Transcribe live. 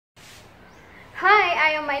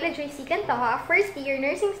I am Myla Joyce Cantoja, first-year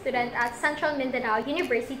nursing student at Central Mindanao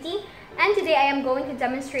University, and today I am going to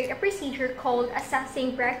demonstrate a procedure called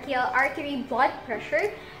assessing brachial artery blood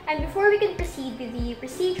pressure. And before we can proceed with the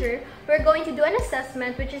procedure, we're going to do an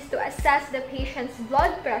assessment, which is to assess the patient's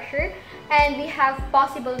blood pressure, and we have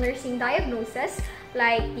possible nursing diagnoses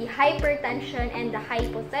like the hypertension and the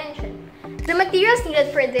hypotension. The materials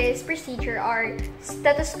needed for this procedure are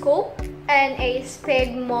stethoscope and a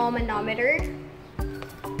sphygmomanometer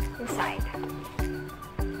inside.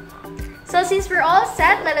 So since we're all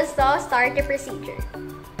set, let us now start the procedure.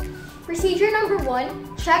 Procedure number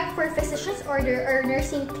 1, check for physician's order or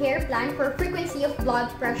nursing care plan for frequency of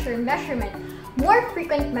blood pressure measurement. More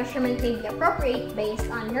frequent measurement may be appropriate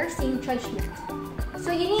based on nursing judgment.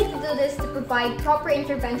 So you need to do this to provide proper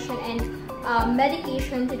intervention and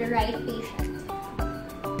medication to the right patient.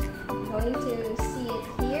 I'm going to see it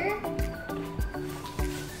here.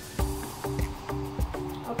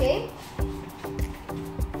 Okay.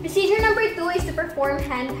 Procedure number 2 is to perform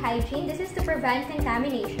hand hygiene. This is to prevent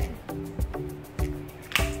contamination.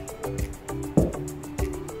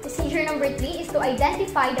 Procedure number 3 is to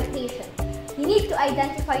identify the patient. You need to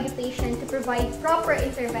identify the patient to provide proper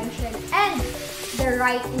intervention and the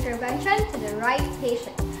right intervention to the right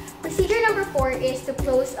patient. Procedure number 4 is to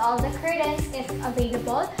close all the curtains if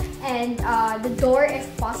available and the door if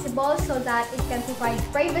possible so that it can provide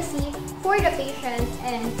privacy for the patient.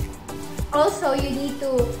 And also you need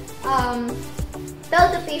to tell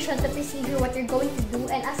the patient the procedure, what you're going to do,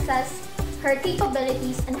 and assess her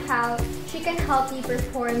capabilities and how she can help you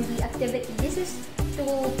perform the activity. This is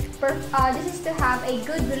to have a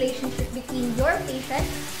good relationship between your patient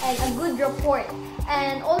and a good rapport.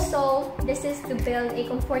 And also, this is to build a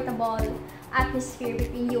comfortable atmosphere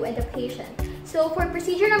between you and the patient. So for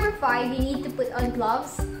procedure number 5, you need to put on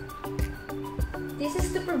gloves. This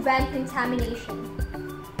is to prevent contamination.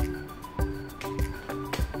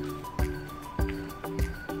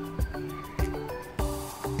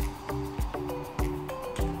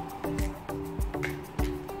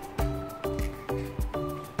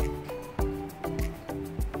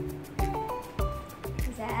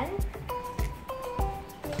 Then,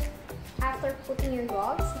 after putting your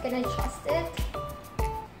gloves, you can adjust it.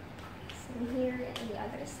 Same here and the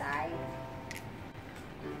other side.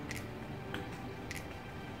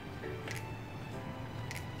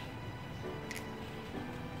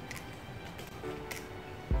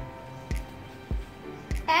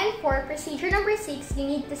 And for procedure number 6, you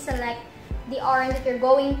need to select the arm that you're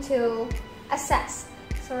going to assess.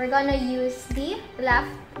 So we're gonna use the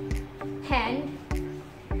left hand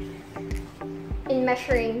in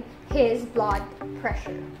measuring his blood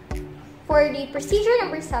pressure. For the procedure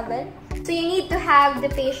number 7, so you need to have the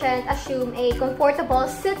patient assume a comfortable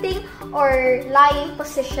sitting or lying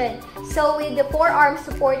position. So with the forearm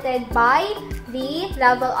supported by the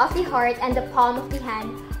level of the heart and the palm of the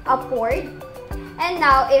hand upward. And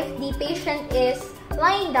now if the patient is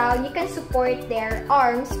lying down, you can support their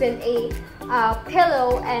arms with a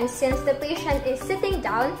pillow, and since the patient is sitting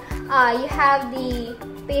down, you have the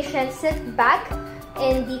patient sit back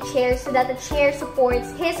in the chair so that the chair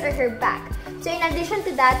supports his or her back. So in addition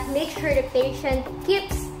to that, make sure the patient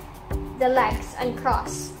keeps the legs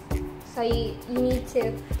uncrossed. So you need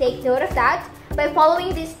to take note of that. By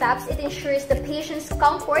following these steps, it ensures the patient's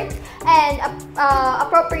comfort and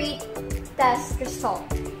appropriate test result.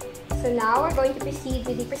 So now we're going to proceed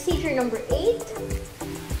with the procedure number 8.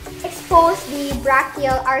 Expose the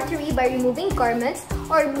brachial artery by removing garments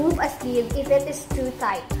or move a sleeve if it is too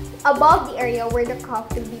tight above the area where the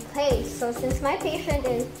cuff will be placed. So since my patient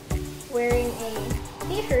is wearing a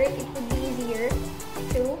t-shirt, it would be easier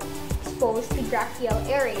to expose the brachial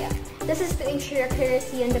area. This is to ensure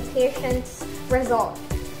accuracy in the patient's result.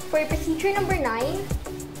 For procedure number 9,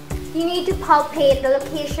 you need to palpate the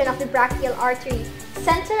location of the brachial artery,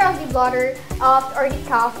 center of the bladder or the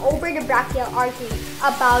cuff over the brachial artery,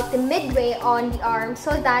 about the midway on the arm,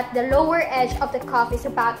 so that the lower edge of the cuff is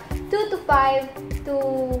about 2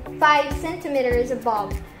 to 5 centimeters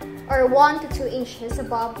above, or 1 to 2 inches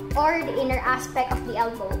above, or the inner aspect of the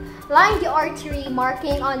elbow. Line the artery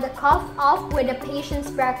marking on the cuff off with the patient's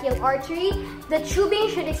brachial artery. The tubing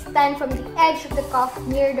should extend from the edge of the cuff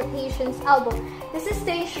near the patient's elbow. This is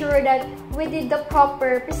to ensure that we did the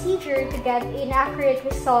proper procedure to get an accurate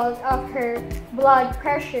result of her blood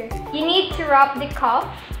pressure. You need to wrap the cuff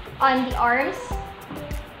on the arms,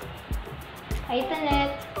 tighten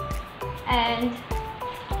it, and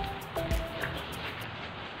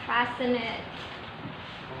fasten it.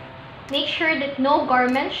 Make sure that no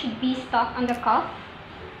garment should be stuck on the cuff.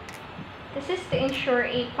 This is to ensure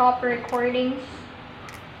a proper recordings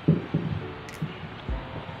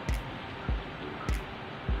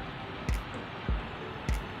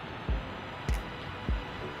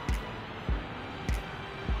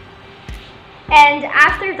And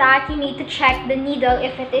after that, you need to check the needle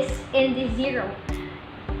if it is in the zero.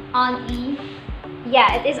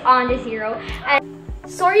 Yeah, it is on the zero. And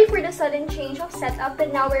sorry for the sudden change of setup,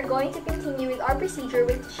 but now we're going to continue with our procedure,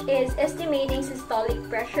 which is estimating systolic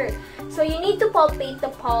pressure. So you need to palpate the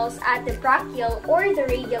pulse at the brachial or the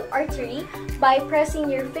radial artery by pressing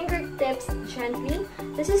your fingertips gently.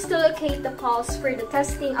 This is to locate the pulse for the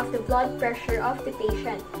testing of the blood pressure of the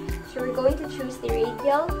patient. So we're going to choose the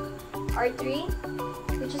radial artery,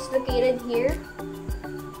 which is located here.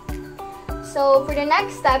 So for the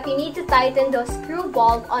next step, you need to tighten the screw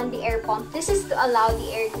valve on the air pump. This is to allow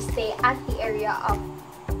the air to stay at the area of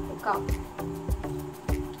the cuff.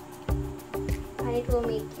 And it will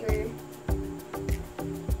make your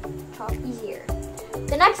job easier.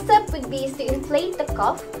 The next step would be to inflate the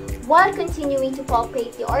cuff while continuing to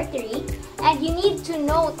palpate the artery. And you need to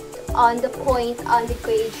note on the point on the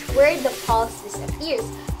gauge where the pulse disappears.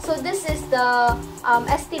 So this is the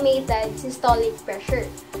estimated systolic pressure.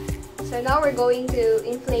 So now we're going to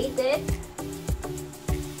inflate it.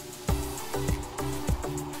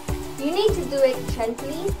 You need to do it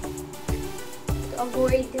gently to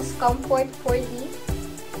avoid discomfort for the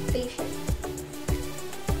patient.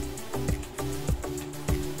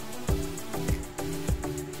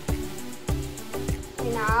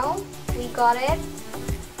 And now we got it.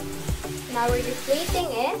 Now we're deflating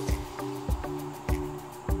it.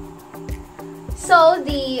 So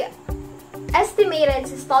the estimated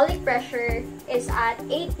systolic pressure is at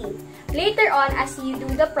 80. Later on, as you do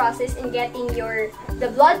the process in getting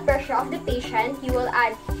the blood pressure of the patient, you will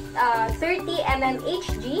add 30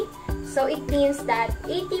 mmHg. So it means that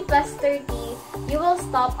 80 plus 30, you will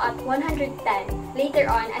stop at 110 later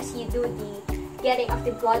on as you do the getting of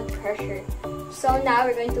the blood pressure. So now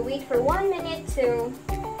we're going to wait for 1 minute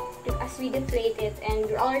as we deflate it, and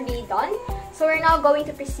we're already done. So we're now going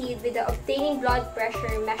to proceed with the obtaining blood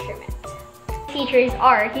pressure measurement. Features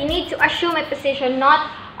are, you need to assume a position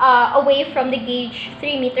not away from the gauge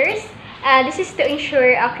 3 meters. This is to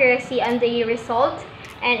ensure accuracy on the result,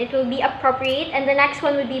 and it will be appropriate. And the next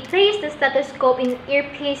one would be place the stethoscope in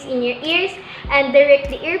earpiece in your ears and direct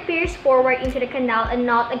the earpiece forward into the canal and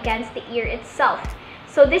not against the ear itself.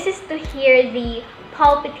 So this is to hear the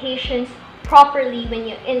palpitations properly when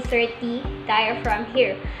you insert the diaphragm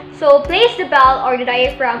here. So place the bell or the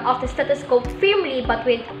diaphragm of the stethoscope firmly but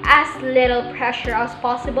with as little pressure as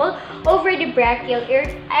possible over the brachial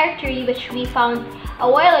artery, which we found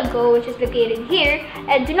a while ago, which is located here,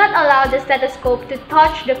 and do not allow the stethoscope to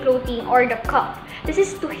touch the clothing or the cuff. This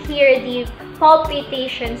is to hear the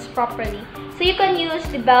palpitations properly. So you can use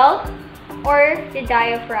the bell or the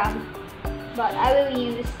diaphragm, but I will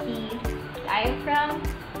use the diaphragm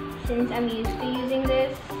since I'm used to using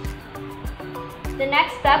this. The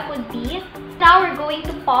next step would be, now we're going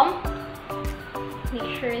to pump.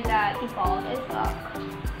 Make sure that the valve is up.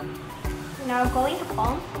 Now we're going to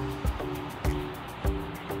pump.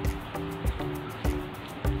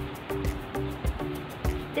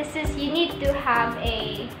 This is, you need to have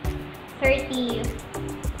a 30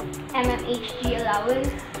 mmHg allowance.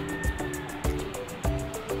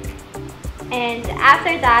 And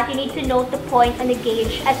after that, you need to note the point on the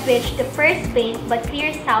gauge at which the first faint but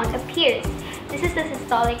clear sound appears. This is the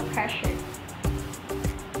systolic pressure.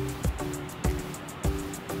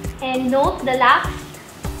 And note the last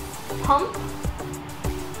pump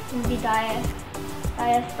in the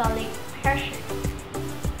diastolic pressure.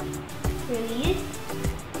 Release.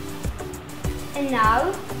 And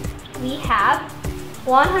now we have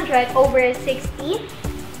 100/60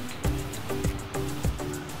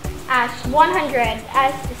 as 100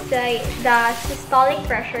 as the systolic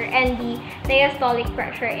pressure, and the diastolic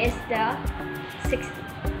pressure is the 60.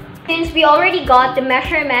 Since we already got the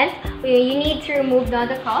measurement, you need to remove now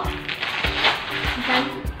the cuff.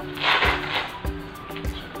 Gently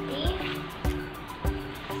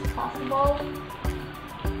as possible.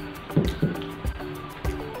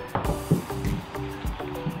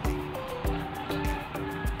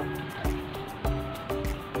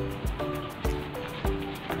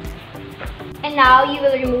 And now you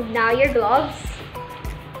will remove now your gloves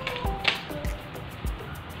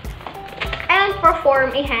and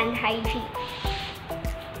perform a hand hygiene.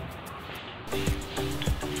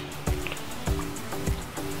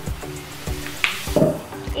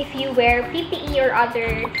 If you wear PPE or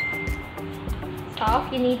other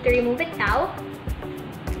stuff, you need to remove it now.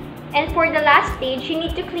 And for the last stage, you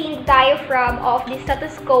need to clean the diaphragm of the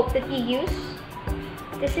stethoscope that you use.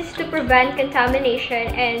 This is to prevent contamination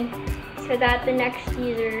and so that the next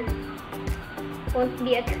user won't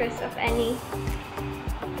be at risk of anything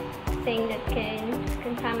that can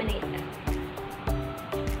contaminate them.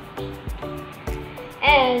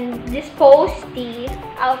 dispose the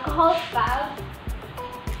alcohol spout.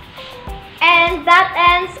 And that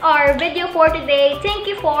ends our video for today. Thank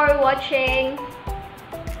you for watching.